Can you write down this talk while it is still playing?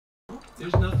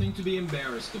There's nothing to be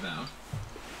embarrassed about.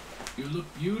 You look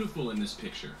beautiful in this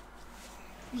picture.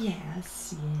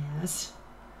 Yes, yes.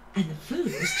 And the food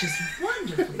is just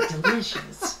wonderfully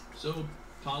delicious. So,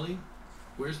 Polly,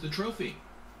 where's the trophy?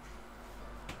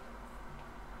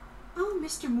 Oh,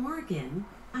 Mr. Morgan,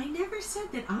 I never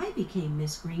said that I became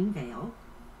Miss Greenvale.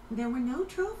 There were no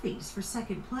trophies for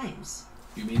second place.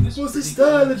 You mean this was the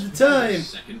style at the time?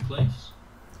 Second place?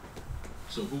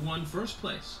 So who won first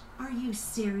place? Are you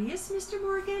serious, Mr.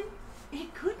 Morgan?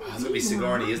 It couldn't be It's gonna be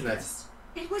Sigourney, isn't it?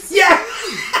 It was Yeah!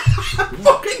 I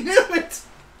fucking knew it!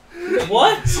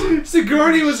 What?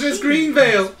 Sigourney was Miss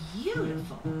Greenvale!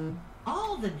 Beautiful.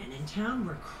 All the men in town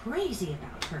were crazy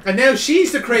about her. And now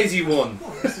she's the crazy one. Of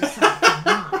course, aside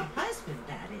from my husband,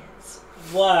 that is.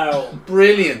 Wow.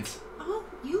 Brilliant. Oh,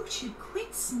 you should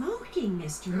quit smoking,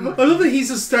 Mr. I Morgan. love that he's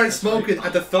just started smoking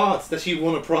at the thought that she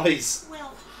won a prize.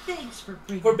 Well, thanks for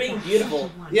bringing For being back beautiful.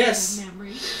 such a wonderful Yes.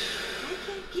 memory.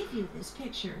 I can't give you this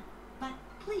picture, but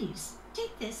please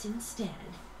take this instead.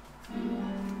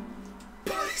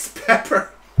 Spice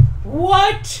pepper.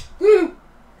 What?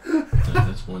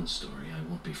 That's one story I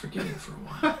won't be forgetting for a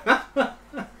while.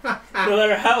 No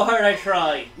matter how hard I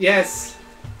try, Yes.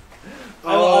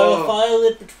 I will file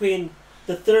it between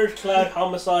the 3rd clown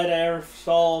homicide I ever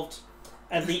solved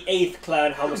and the 8th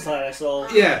clown homicide I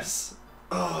solved. Yes.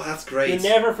 Oh, that's great. You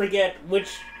never forget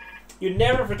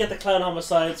the clown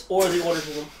homicides or the order to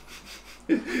them.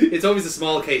 It's always the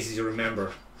small cases you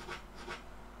remember.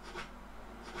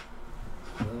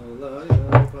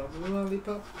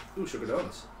 Lollipop. Ooh, sugar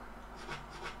donuts.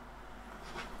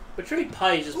 But surely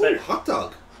pie is just Ooh, better. hot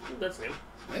dog. Ooh, that's new.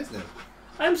 That's new.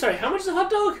 I'm sorry, how much is a hot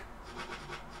dog?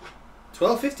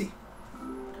 $12.50.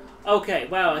 Okay,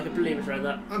 wow, I completely misread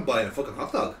that. I'm buying a fucking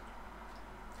hot dog.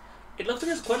 It looks like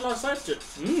there's quite a lot of sides to it.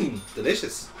 Mmm,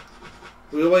 delicious.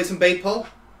 Will you buy some bait, Paul?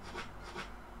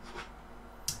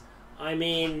 I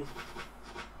mean,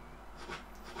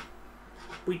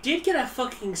 we did get a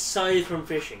fucking scythe from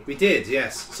fishing. We did,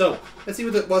 yes. So let's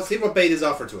see what bait is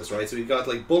offered to us, right? So we've got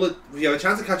like bullet. We have a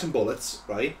chance of catching bullets,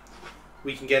 right?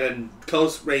 We can get a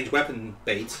close range weapon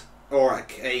bait or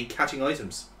a catching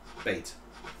items bait.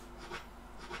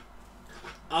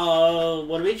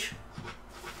 One of each.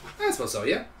 I suppose so,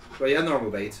 yeah. Well, yeah, normal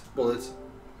bait, bullets.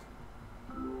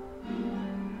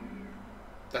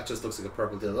 That just looks like a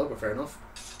purple dildo, but fair enough.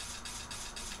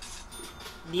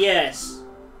 Yes,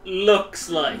 looks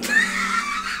like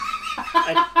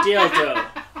a dildo.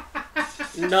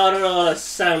 Not at all a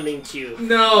sounding tube.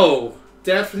 No,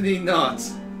 definitely not.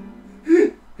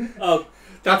 Oh,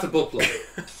 That's a butt plug.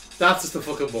 That's just a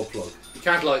fucking butt plug. You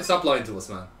can't lie. Stop lying to us,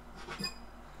 man.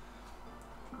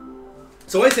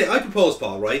 So I propose,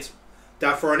 Paul, right,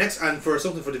 that for our next, and for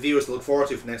something for the viewers to look forward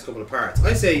to for the next couple of parts,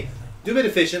 I say do a bit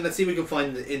of fishing. Let's see what we can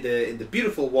find in the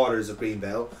beautiful waters of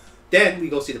Greenvale. Then we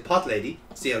go see the pot lady,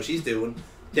 see how she's doing.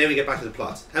 Then we get back to the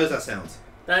plot. How's that sound?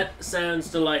 that sounds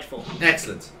delightful.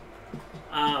 Excellent.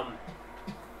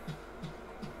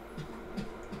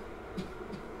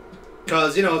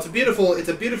 Because you know it's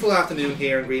a beautiful afternoon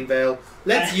here in Greenvale.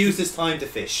 Let's use this time to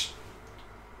fish.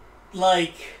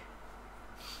 Like,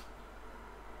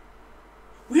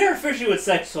 we are fishing with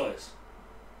sex toys.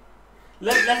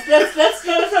 That's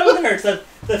how it hurts. That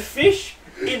the fish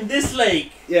in this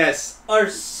lake, Yes, are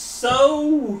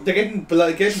so they're getting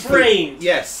trained.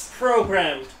 Yes,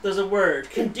 Programmed. There's a word.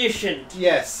 Conditioned.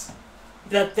 yes.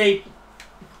 That they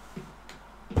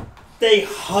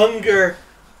hunger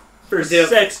for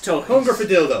sex toys. Hunger for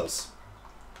dildos.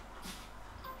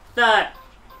 That.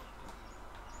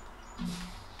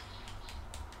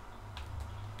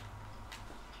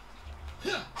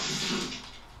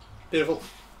 Beautiful.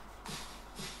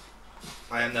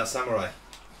 I am now samurai.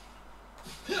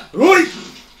 Oi!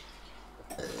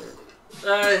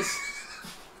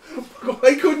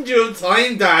 Why couldn't you have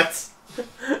timed that?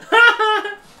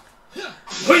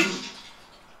 Oi!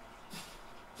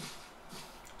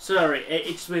 Sorry,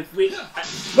 it's we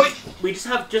Oi! we just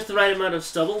have just the right amount of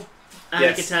stubble and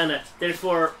Yes. a katana.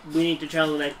 Therefore, we need to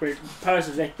channel the powers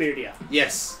of Neckbeardia.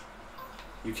 Yes.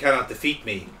 You cannot defeat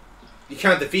me. You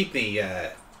can't defeat me,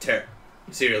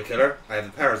 serial killer. I have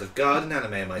the powers of God and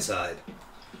anime on my side.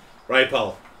 Right,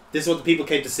 Paul. This is what the people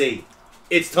came to see.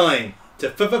 It's time to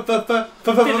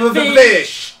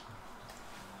fish!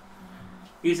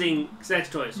 Using sex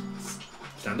toys.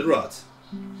 Standard rods.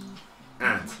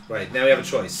 And, right, now we have a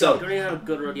choice. So, Don't even have a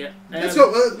good rod yet. let's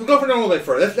go. We'll go for normal bait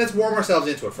first. Let's warm ourselves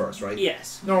into it first, right?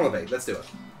 Yes. Normal bait. Let's do it.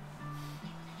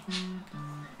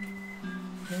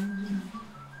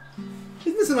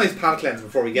 Isn't this a nice palate cleanse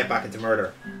before we get back into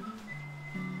murder?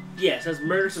 Yes, let's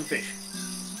murder some fish.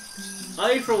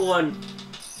 I, for one,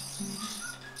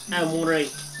 I'm wondering,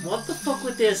 what the fuck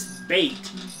would this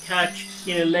bait catch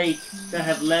in a lake that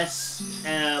have less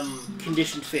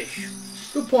conditioned fish?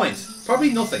 Good point.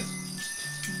 Probably nothing.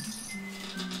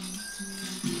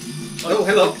 Oh,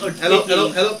 hello.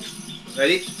 Hello.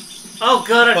 Ready? Oh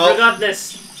god, I Paul. forgot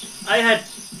this. I had...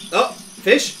 Oh,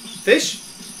 fish.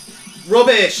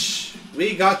 Rubbish.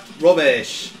 We got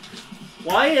rubbish.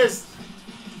 Why is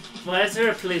there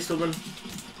a policewoman?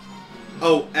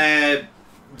 Oh,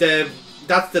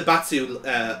 that's the Batsu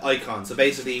icon. So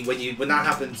basically, when that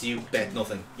happens, you bet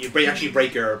nothing. You actually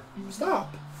break your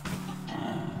stop.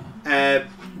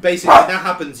 Basically, when that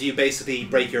happens, you basically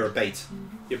break your bait.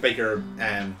 You break your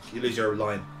you lose your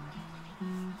line.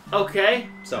 Okay.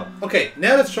 So okay,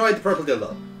 now let's try the purple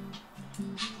dildo.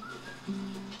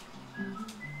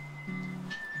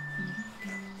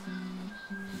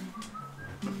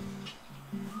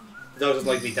 They'll just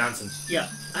like me dancing. Yeah,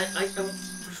 I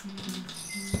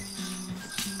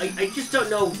just don't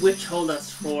know which hole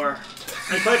that's for.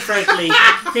 And quite frankly,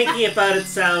 thinking about it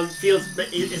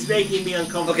it's making me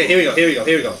uncomfortable. Okay, here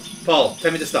we go. Paul,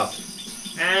 tell me to stop.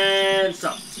 And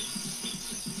stop.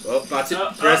 Oh, Batsu,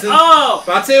 present. Oh!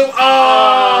 Batsu,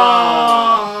 oh!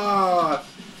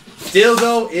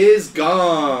 Dildo is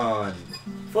gone.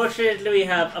 Fortunately, we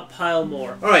have a pile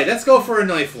more. Alright, let's go for a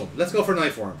knife one.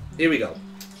 Here we go.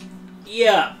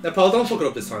 Yeah. Now, Paul, don't fuck it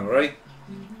up this time, alright?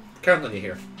 Count on you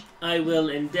here. I will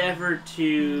endeavour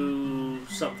to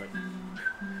something.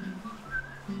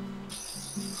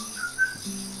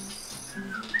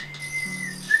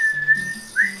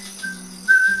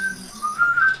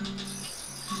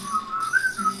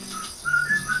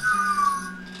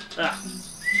 Ah.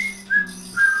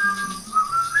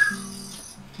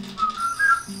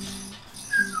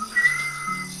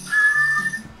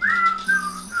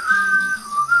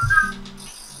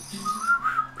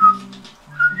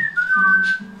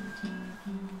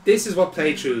 This is what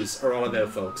playthroughs are all about,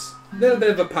 folks. A little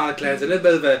bit of a palate cleanse, a little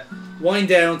bit of a wind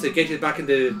down to get you back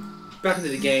into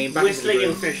the game. Whistling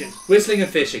and fishing. Whistling and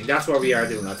fishing. That's what we are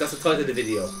doing. That's the title of the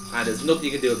video, and there's nothing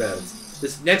you can do about it.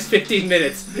 This next 15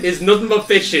 minutes is nothing but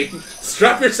fishing.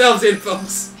 Strap yourselves in,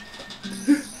 folks.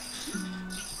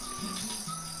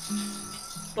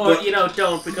 Or,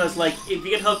 don't, because, like, if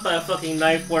you get hooked by a fucking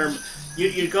knife worm,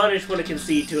 you're gonna just want to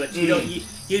concede to it.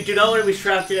 You do not want to be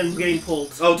strapped in and getting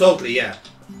pulled. Oh, totally, yeah.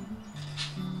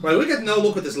 Right, we get no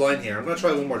luck with this line here. I'm going to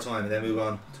try one more time and then move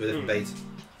on to a different bait.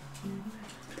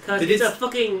 Because it's a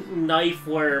fucking knife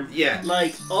worm. Yeah.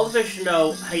 Like, all the fish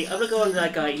know, hey, I'm gonna go on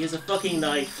that guy, he has a fucking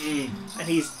knife, and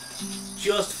he's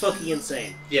just fucking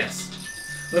insane. Yes.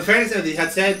 Well, in fairness, they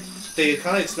had said, they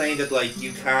kind of explained that, like,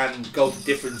 you can go to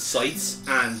different sites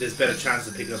and there's better chance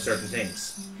of picking up certain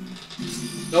things.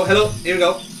 Oh, hello, here we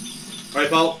go.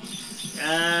 Alright, Paul.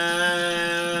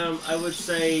 I would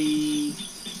say...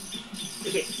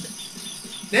 Okay.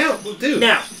 Now, we'll do.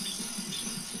 Now.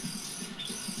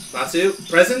 Batsu,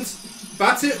 present.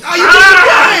 Batsu. Oh, you did it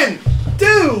again!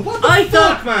 Dude, what the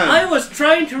fuck, man? I was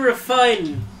trying to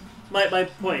refine my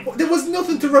point. There was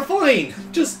nothing to refine.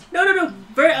 Just... No.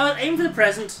 I'll aim for the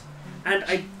present, and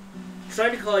I tried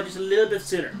to call it just a little bit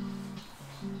sooner.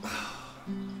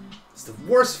 It's the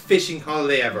worst fishing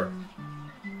holiday ever.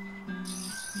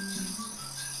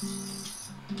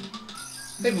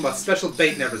 They even got special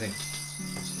bait and everything.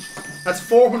 That's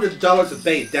 $400 of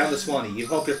bait down the Swanee. You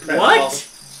hope you're prepped. What?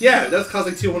 Yeah, that's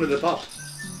costing $200 a pop.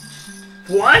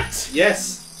 What?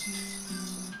 Yes.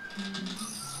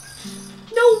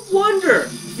 No wonder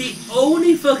the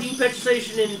only fucking petrol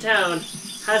station in town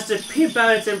has to pimp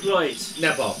out its employees.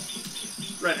 Netball.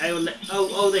 Right, I will.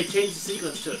 Oh, they changed the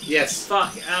sequence to it. Yes.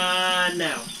 Fuck.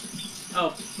 Now.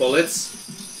 Oh.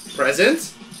 Bullets.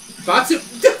 Present. Batsu.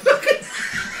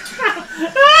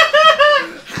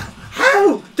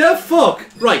 How the fuck?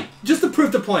 Right, just to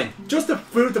prove the point.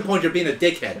 You're being a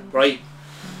dickhead, right?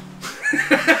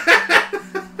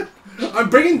 I'm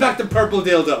bringing back the purple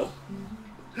dildo.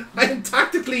 I am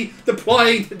tactically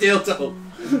deploying the dildo.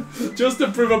 Just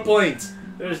to prove a point.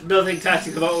 There's nothing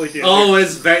tactical about what we do. Oh,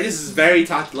 this is very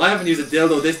tactical. I haven't used a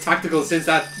dildo this tactical since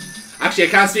that... Actually, I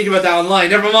can't speak about that online.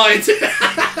 Never mind.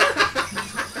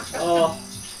 Oh.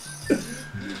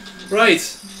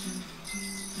 Right.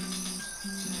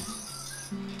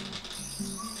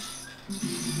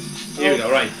 Here we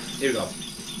go, right. Here we go.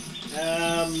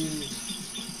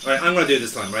 Alright, I'm gonna do it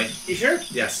this time, right? You sure?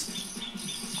 Yes.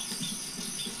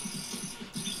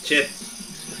 Shit.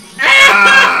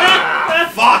 Ah!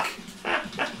 Fuck!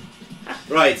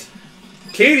 Right.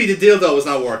 Clearly the dildo is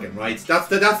not working, right?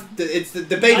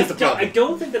 The bait is the problem. I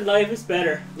don't think the knife is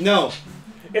better. No.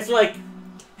 It's like,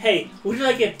 hey, would you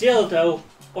like a dildo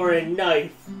or a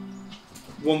knife?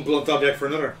 one blunt object for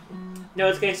another. No,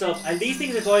 it's a case of, and these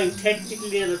things are going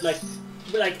technically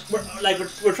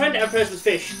we're trying to impress with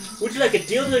fish. Would you like a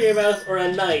dildo in your mouth or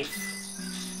a knife?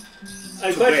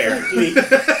 And quite frankly,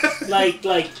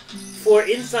 like for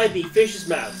inside the fish's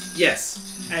mouth.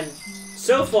 Yes. And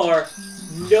so far,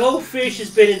 no fish has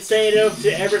been insane enough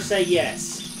to ever say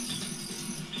yes.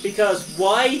 Because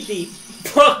why the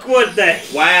fuck would they?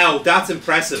 Wow, that's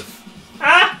impressive.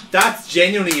 Ah! That's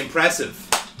genuinely impressive.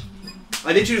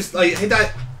 I did just hit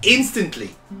that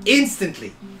instantly.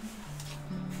 Instantly.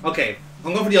 Okay,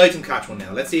 I'm going for the item catch one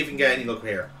now. Let's see if we can get any luck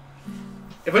here.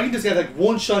 If I can just get like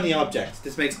one shiny object,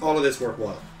 this makes all of this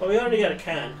worthwhile. Well, we already got a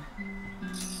can.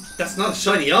 That's not a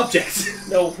shiny object.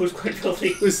 No, it was quite filthy.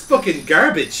 It was fucking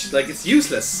garbage. Like, it's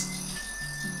useless.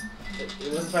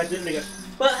 It was in fact didn't it?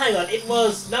 Well, hang on. It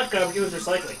was not garbage. It was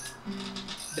recycling.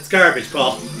 It's garbage,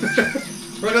 Paul.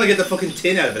 We're not gonna get the fucking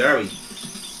tin out of it, are we?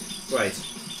 Right.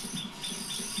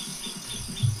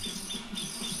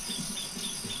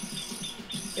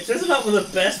 It says about one of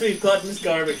the best we've gotten is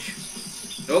garbage.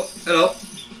 Oh, hello.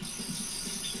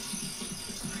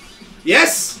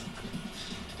 Yes!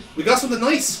 We got something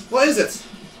nice. What is it?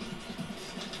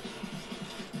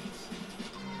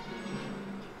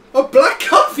 Oh, black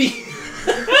coffee!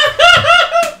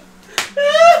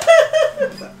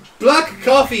 Black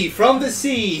coffee from the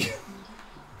sea.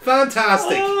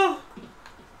 Fantastic.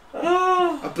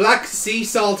 A black sea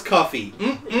salt coffee.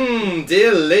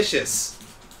 Delicious.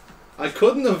 I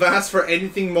couldn't have asked for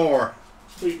anything more.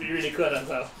 We really could have,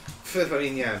 though. I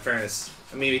mean, yeah, in fairness.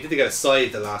 I mean, we did get a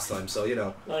side the last time, so, you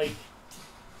know. Like...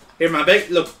 Here, man,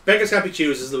 look, beggars can't be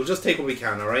choosers. We'll just take what we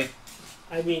can, alright?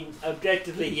 I mean,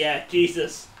 objectively, yeah,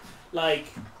 Jesus. Like,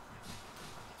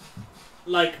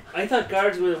 I thought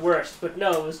guards were the worst, but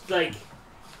no, it was like...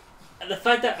 The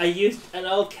fact that I used an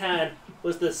old can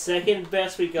was the second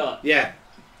best we got. Yeah.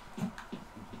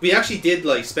 We actually did,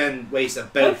 like, waste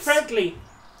about... But frankly,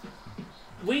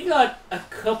 we got a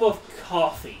cup of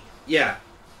coffee. Yeah.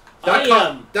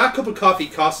 That cup of coffee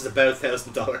cost us about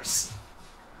 $1,000.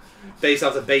 Based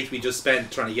off the bait we just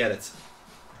spent trying to get it.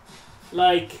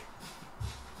 Like,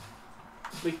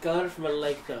 we got it from a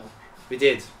lake, though. We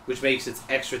did, which makes it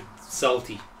extra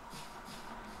salty.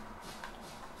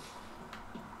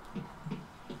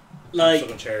 Like,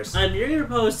 and you're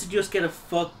supposed to just get a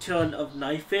fuck ton of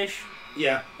knife fish.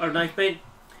 Yeah. Or knife bait.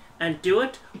 And do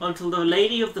it until the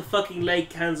lady of the fucking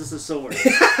lake hands us a sword.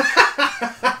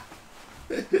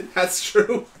 That's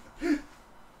true.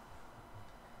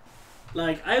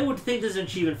 Like, I would think there's an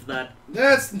achievement for that.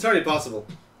 That's entirely possible.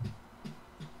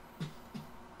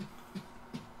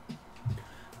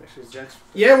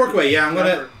 Yeah, work away. Yeah, I'm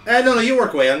gonna. No, you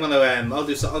work away. I'm gonna. I'll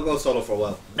go solo for a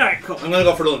while. Alright, cool. I'm gonna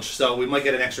go for lunch, so we might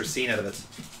get an extra scene out of it.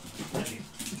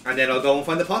 And then I'll go and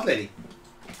find the pot lady.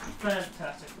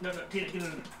 Fantastic. No, Tina, give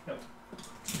it no.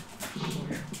 Over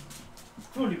here.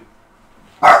 Fool you.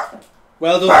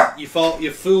 Well done. You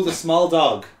fooled a small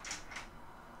dog.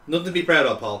 Nothing to be proud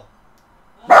of, Paul.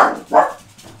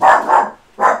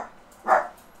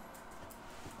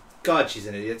 God, she's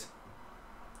an idiot.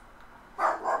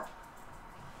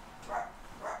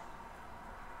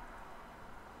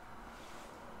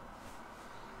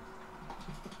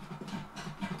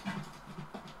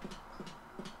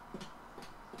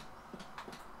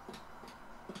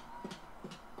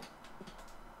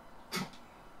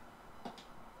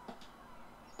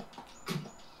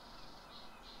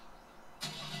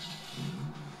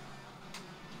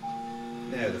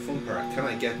 Now, the fun part, can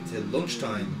I get to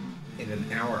lunchtime in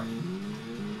an hour?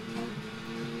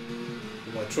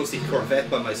 With my trusty Corvette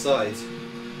by my side.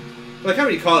 Well, I can't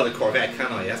really call it a Corvette, can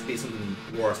I? It has to be something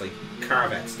worse, like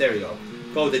Carvettes. There we go.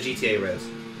 Go with the GTA route.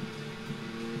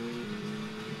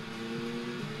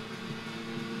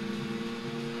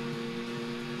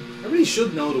 I really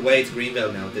should know the way to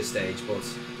Greenville now at this stage, but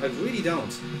I really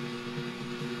don't.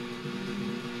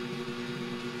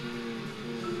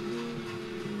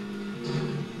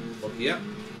 Yeah.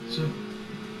 So,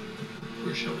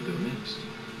 where shall we go next?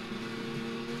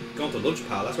 Going to lunch,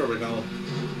 pal. That's where we're going.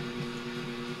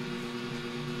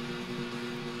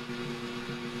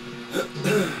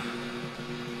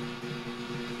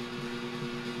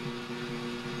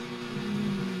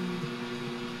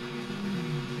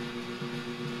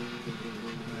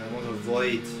 I want to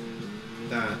avoid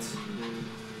that.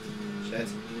 Shit.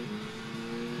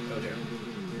 Oh dear.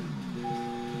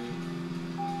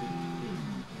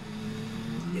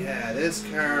 Yeah, this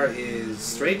car is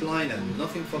straight line and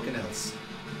nothing fucking else.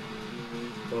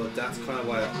 But that's kind of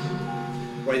why...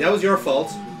 Right, that was your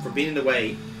fault for being in the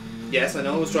way. Yes, I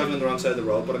know I was driving on the wrong side of the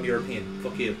road, but I'm European.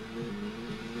 Fuck you.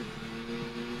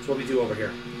 That's what we do over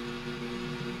here.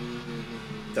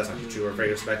 That's not true. We're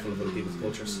very respectful of other people's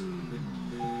cultures.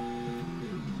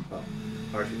 Well,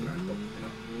 our people aren't, but you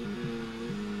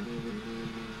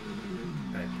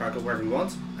know. Right, park up wherever we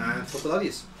want, and fuck the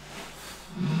lollies.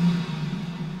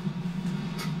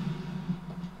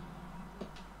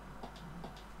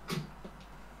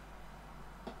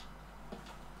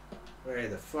 Where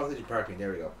the fuck did you park me?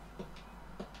 There we go.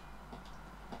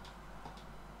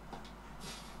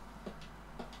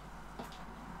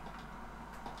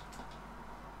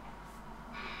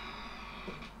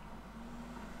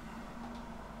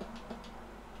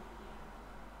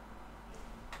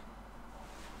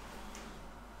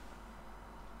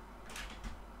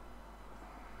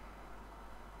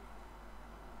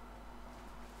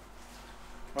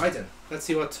 Right then, let's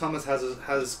see what Thomas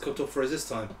has cooked up for us this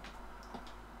time.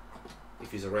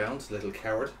 If he's around, little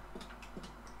coward.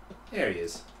 There he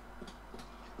is.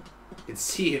 You can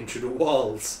see him through the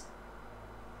walls.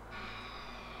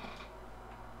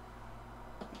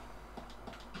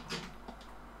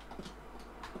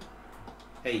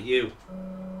 Hey, you.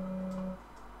 Oh,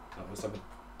 what's happening?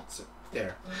 So,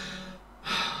 there.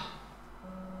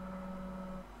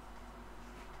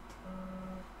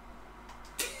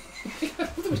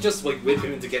 We just like whip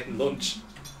him into getting lunch.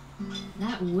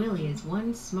 That Willie is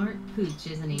one smart pooch,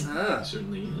 isn't he? Ah. He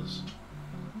certainly is.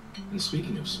 And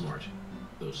speaking of smart,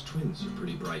 those twins are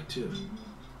pretty bright too.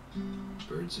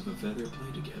 Birds of a feather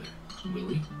play together.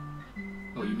 Willie?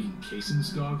 Oh, you mean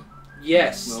Cason's dog?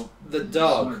 Yes, Well, the A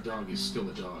dog. smart dog is still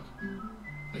a dog.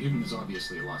 A human is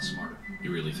obviously a lot smarter.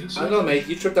 You really think so? I don't know, mate.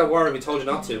 You tripped that wire and we told you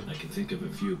not to. I can think of a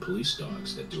few police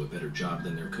dogs that do a better job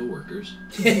than their coworkers.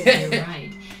 You're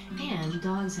right. And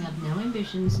dogs have no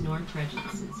ambitions nor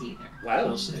prejudices either. Wow.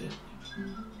 Well said,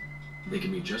 Emily. They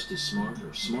can be just as smart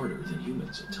or smarter than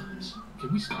humans at times.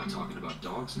 Can we stop talking about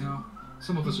dogs now?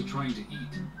 Some of us are trying to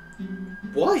eat.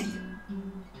 Why?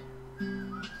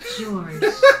 George,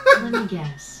 let me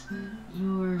guess.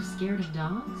 You're scared of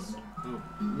dogs? Oh,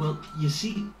 well, you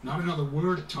see, not another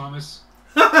word, Thomas.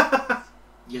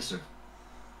 Yes, sir.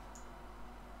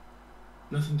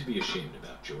 Nothing to be ashamed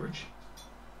about, George.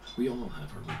 We all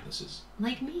have our weaknesses.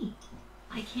 Like me.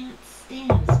 I can't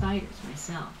stand spiders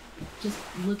myself. Just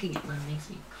looking at them makes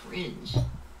me cringe.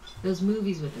 Those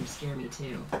movies with them scare me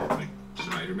too. Like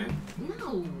Spider-Man?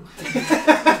 No.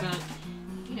 About,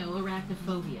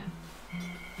 arachnophobia.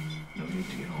 No need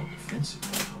to get all defensive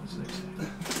now, is there, Zach?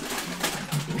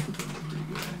 Both of them are pretty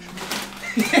good, actually.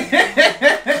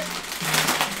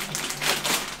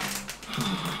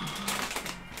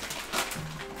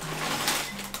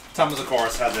 Thomas, of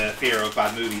course, has a fear of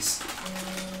bad movies.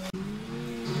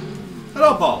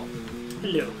 Hello, Paul.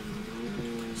 Hello.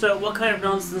 So, what kind of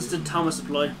nonsense did Thomas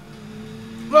apply?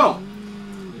 Well,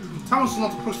 Thomas was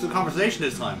not the crux of the conversation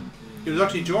this time. It was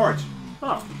actually George.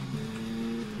 Oh.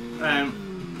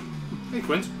 Hey,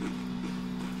 Quint.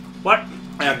 What?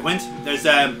 Quint, there's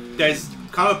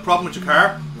kind of a problem with your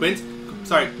car. Quint,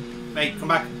 sorry, mate, come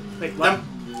back. Wait, what?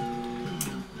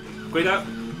 Quint,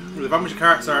 there's a problem with your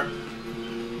car, sir.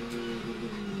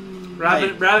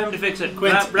 Grab him to fix it.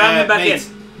 Quint, Grab him back mate,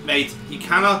 in. Mate, you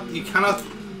cannot,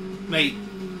 mate.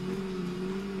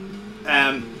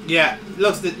 Yeah,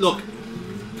 look,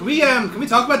 can we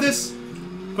talk about this?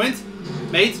 Quint,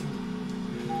 mate,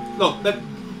 look,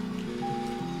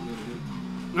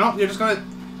 no, you're just gonna,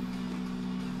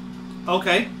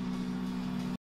 okay.